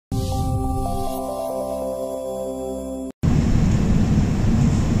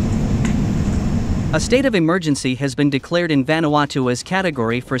A state of emergency has been declared in Vanuatu as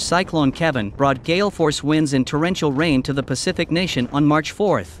category for Cyclone Kevin brought gale-force winds and torrential rain to the Pacific nation on March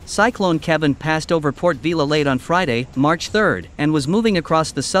 4th. Cyclone Kevin passed over Port Vila late on Friday, March 3rd, and was moving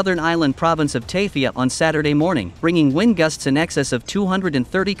across the southern island province of Tafia on Saturday morning, bringing wind gusts in excess of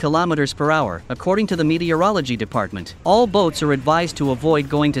 230 km per hour, according to the meteorology department. All boats are advised to avoid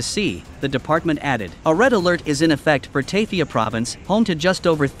going to sea, the department added. A red alert is in effect for Tafia province, home to just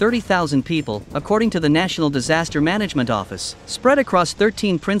over 30,000 people, according to the National Disaster Management Office. Spread across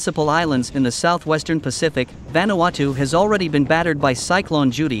 13 principal islands in the southwestern Pacific, Vanuatu has already been battered by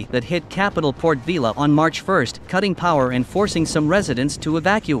Cyclone Judy that hit capital Port Vila on March 1st, cutting power and forcing some residents to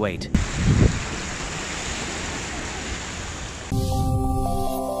evacuate.